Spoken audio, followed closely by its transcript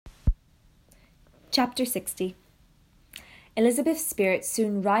Chapter 60. Elizabeth's spirits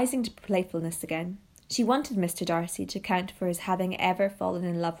soon rising to playfulness again. She wanted Mr. Darcy to account for his having ever fallen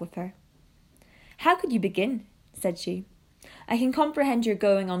in love with her. "How could you begin?" said she. "I can comprehend your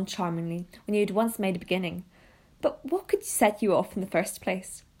going on charmingly when you had once made a beginning. But what could set you off in the first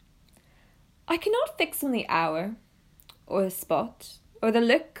place?" "I cannot fix on the hour, or the spot, or the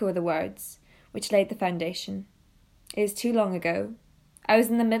look, or the words, which laid the foundation. It is too long ago. I was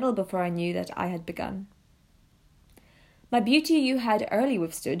in the middle before I knew that I had begun. My beauty you had early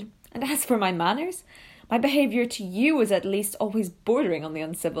withstood, and as for my manners, my behaviour to you was at least always bordering on the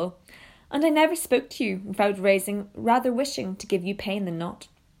uncivil, and I never spoke to you without rather wishing to give you pain than not.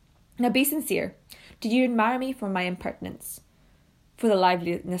 Now be sincere. Did you admire me for my impertinence? For the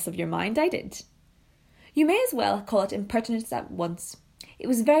liveliness of your mind, I did. You may as well call it impertinence at once. It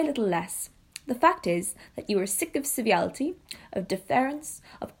was very little less. The fact is that you were sick of civility, of deference,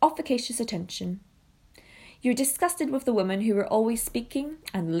 of officious attention. You were disgusted with the women who were always speaking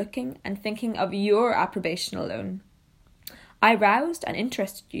and looking and thinking of your approbation alone. I roused and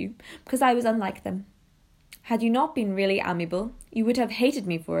interested you because I was unlike them. Had you not been really amiable, you would have hated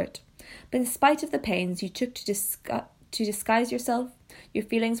me for it. But in spite of the pains you took to disguise yourself, your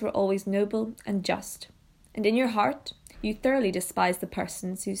feelings were always noble and just. And in your heart, you thoroughly despised the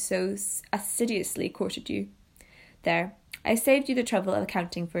persons who so assiduously courted you. There, I saved you the trouble of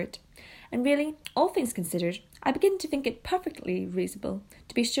accounting for it. And really, all things considered, I begin to think it perfectly reasonable.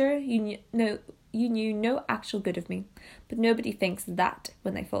 To be sure, you knew no actual good of me, but nobody thinks that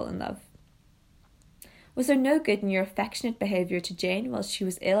when they fall in love. Was there no good in your affectionate behaviour to Jane while she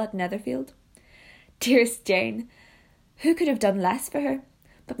was ill at Netherfield? Dearest Jane, who could have done less for her?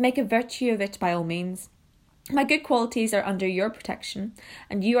 But make a virtue of it by all means. My good qualities are under your protection,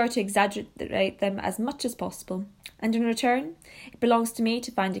 and you are to exaggerate them as much as possible. And in return, it belongs to me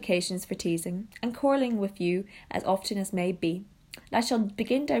to find occasions for teasing and quarrelling with you as often as may be. And I shall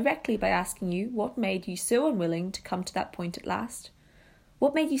begin directly by asking you what made you so unwilling to come to that point at last?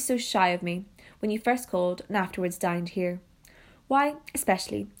 What made you so shy of me when you first called and afterwards dined here? Why,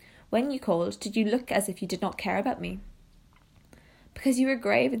 especially, when you called, did you look as if you did not care about me? Because you were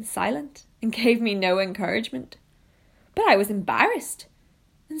grave and silent, and gave me no encouragement. But I was embarrassed,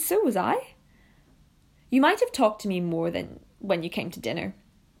 and so was I. You might have talked to me more than when you came to dinner.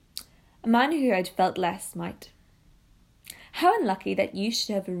 A man who had felt less might. How unlucky that you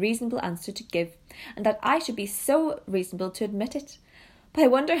should have a reasonable answer to give, and that I should be so reasonable to admit it. But I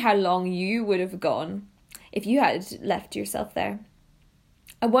wonder how long you would have gone if you had left yourself there.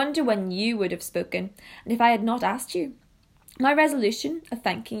 I wonder when you would have spoken, and if I had not asked you. My resolution of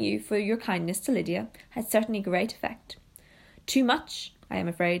thanking you for your kindness to Lydia had certainly great effect. Too much, I am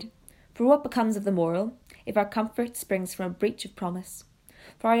afraid, for what becomes of the moral, if our comfort springs from a breach of promise?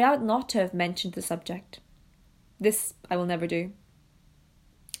 For I ought not to have mentioned the subject. This I will never do.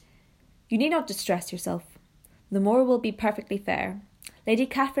 You need not distress yourself. The moral will be perfectly fair. Lady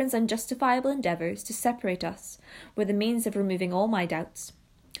Catherine's unjustifiable endeavours to separate us were the means of removing all my doubts.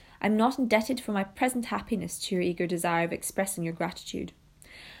 I am not indebted for my present happiness to your eager desire of expressing your gratitude.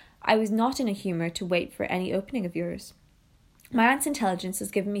 I was not in a humour to wait for any opening of yours. My aunt's intelligence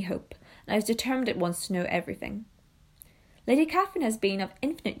has given me hope, and I was determined at once to know everything. Lady Catherine has been of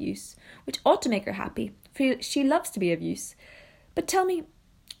infinite use, which ought to make her happy, for she loves to be of use. But tell me,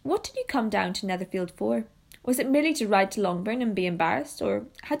 what did you come down to Netherfield for? Was it merely to ride to Longbourn and be embarrassed, or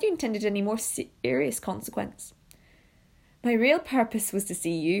had you intended any more serious consequence? My real purpose was to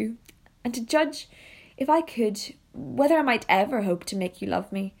see you, and to judge, if I could, whether I might ever hope to make you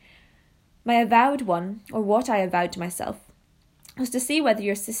love me. My avowed one, or what I avowed to myself, was to see whether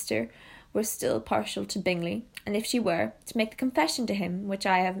your sister were still partial to Bingley, and if she were, to make the confession to him which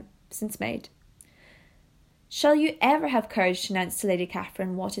I have since made. Shall you ever have courage to announce to Lady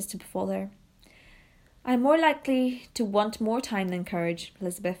Catherine what is to befall her? I am more likely to want more time than courage,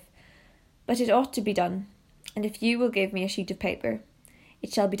 Elizabeth, but it ought to be done. And if you will give me a sheet of paper,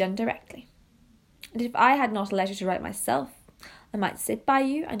 it shall be done directly. And if I had not a letter to write myself, I might sit by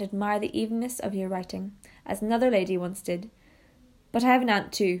you and admire the evenness of your writing, as another lady once did. But I have an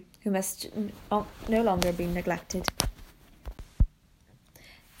aunt too, who must no longer be neglected.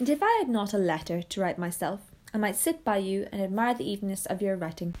 And if I had not a letter to write myself, I might sit by you and admire the evenness of your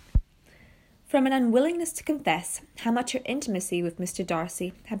writing. From an unwillingness to confess how much her intimacy with Mr.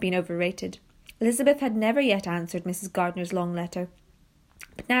 Darcy had been overrated, Elizabeth had never yet answered Mrs. Gardner's long letter.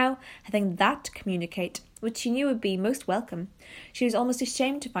 But now, having that to communicate, which she knew would be most welcome, she was almost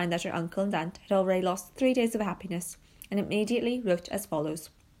ashamed to find that her uncle and aunt had already lost 3 days of happiness, and immediately wrote as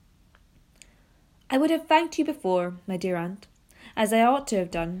follows. I would have thanked you before, my dear aunt, as I ought to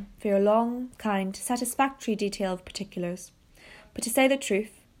have done, for your long, kind, satisfactory detail of particulars. But to say the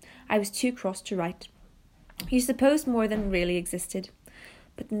truth, I was too cross to write. You supposed more than really existed,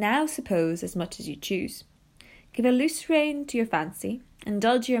 but now suppose as much as you choose. Give a loose rein to your fancy,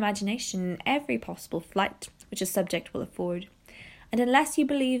 indulge your imagination in every possible flight which a subject will afford, and unless you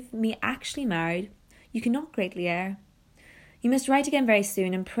believe me actually married, you cannot greatly err. You must write again very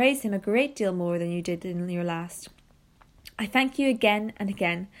soon, and praise him a great deal more than you did in your last. I thank you again and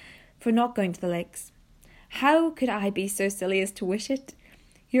again for not going to the lakes. How could I be so silly as to wish it?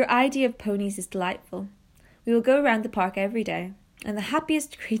 Your idea of ponies is delightful. We will go round the park every day, and the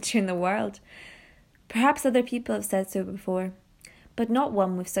happiest creature in the world. Perhaps other people have said so before, but not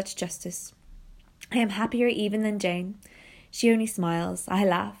one with such justice. I am happier even than Jane. She only smiles. I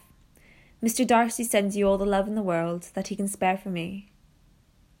laugh. Mr. Darcy sends you all the love in the world that he can spare for me.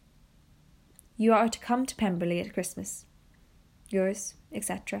 You are to come to Pemberley at Christmas. Yours,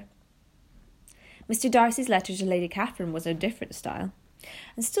 etc. Mr. Darcy's letter to Lady Catherine was a different style,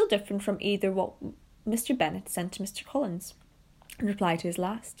 and still different from either what Mr. Bennet sent to Mr. Collins, in reply to his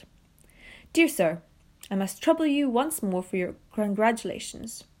last. Dear Sir, I must trouble you once more for your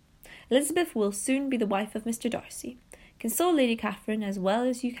congratulations. Elizabeth will soon be the wife of Mr. Darcy. Console Lady Catherine as well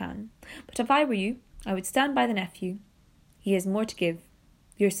as you can, but if I were you, I would stand by the nephew. He has more to give.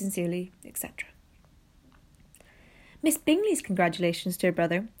 Yours sincerely, etc. Miss Bingley's congratulations to her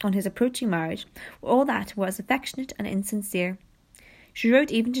brother on his approaching marriage were all that was affectionate and insincere. She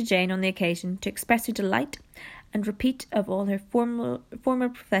wrote even to Jane on the occasion to express her delight and repeat of all her former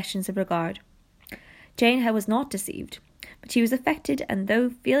professions of regard. Jane was not deceived, but she was affected, and though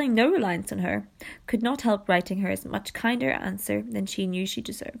feeling no reliance on her, could not help writing her as much kinder answer than she knew she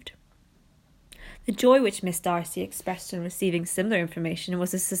deserved. The joy which Miss Darcy expressed on receiving similar information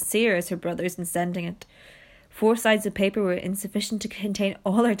was as sincere as her brother's in sending it. 4 sides of paper were insufficient to contain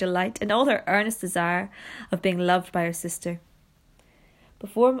all her delight and all her earnest desire of being loved by her sister.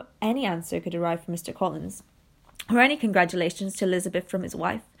 Before any answer could arrive from Mr. Collins, or any congratulations to Elizabeth from his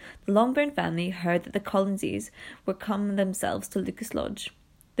wife, the Longbourn family heard that the Collinses were come themselves to Lucas Lodge.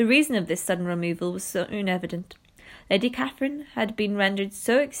 The reason of this sudden removal was soon evident. Lady Catherine had been rendered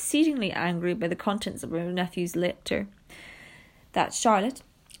so exceedingly angry by the contents of her nephew's letter that Charlotte,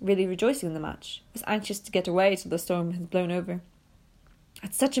 really rejoicing in the match, was anxious to get away till the storm had blown over.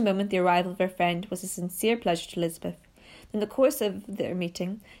 At such a moment the arrival of her friend was a sincere pleasure to Elizabeth. In the course of their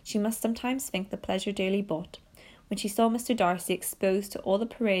meeting she must sometimes think the pleasure dearly bought, when she saw Mr. Darcy exposed to all the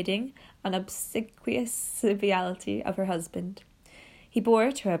parading and obsequious civility of her husband. He bore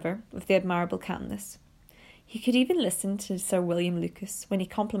it, however, with the admirable calmness. He could even listen to Sir William Lucas when he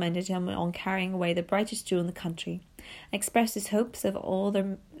complimented him on carrying away the brightest jewel in the country, and expressed his hopes of all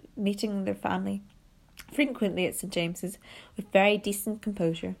their meeting their family, frequently at St. James's, with very decent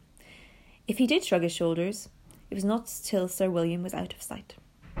composure. If he did shrug his shoulders, it was not till Sir William was out of sight.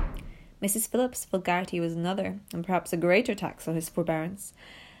 Mrs. Phillips' vulgarity was another, and perhaps a greater tax on his forbearance,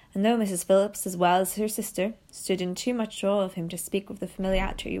 and though Mrs. Phillips, as well as her sister, stood in too much awe of him to speak with the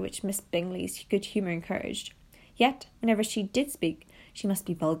familiarity which Miss Bingley's good humour encouraged, yet, whenever she did speak, she must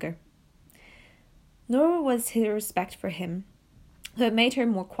be vulgar. Nor was her respect for him, though it made her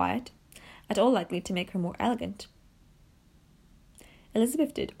more quiet, at all likely to make her more elegant.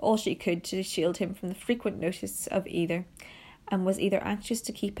 Elizabeth did all she could to shield him from the frequent notice of either, and was either anxious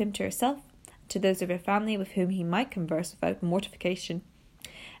to keep him to herself, to those of her family with whom he might converse without mortification.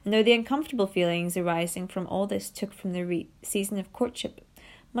 And though the uncomfortable feelings arising from all this took from the season of courtship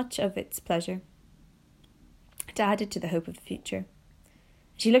much of its pleasure, it added to the hope of the future.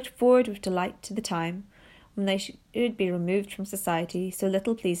 She looked forward with delight to the time when they should be removed from society so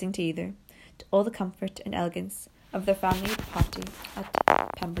little pleasing to either, to all the comfort and elegance of their family party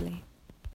at Pemberley.